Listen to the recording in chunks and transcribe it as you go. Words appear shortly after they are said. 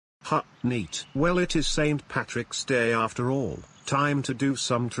Ha, neat. Well, it is St. Patrick's Day after all. Time to do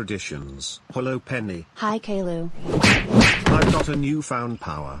some traditions. Hello, Penny. Hi, Caillou. I've got a newfound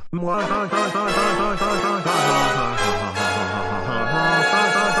power.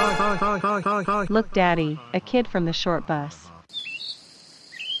 Look, Daddy, a kid from the short bus.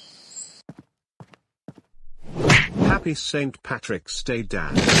 Happy St. Patrick's Day,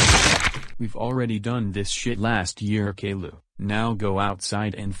 Dad. We've already done this shit last year, Caillou. Now go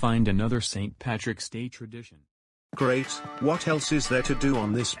outside and find another St. Patrick's Day tradition. Great, what else is there to do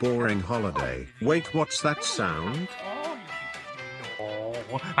on this boring holiday? Wait, what's that sound?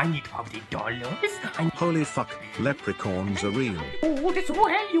 Oh, I need $40. Holy fuck, leprechauns are real. Oh, this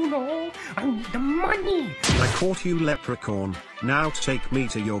well, you know. I need the money. I caught you, leprechaun. Now take me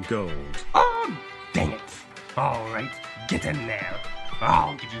to your gold. Oh, dang it. Alright, get in there.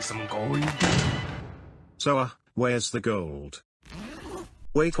 I'll give you some gold. So, where's the gold?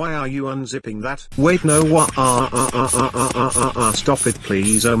 Wait, why are you unzipping that? Wait, no, what? Stop it,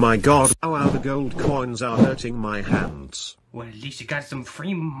 please. Oh my god. Oh, the gold coins are hurting my hands. Well, at least you got some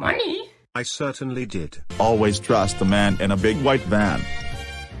free money. I certainly did. Always trust the man in a big white van.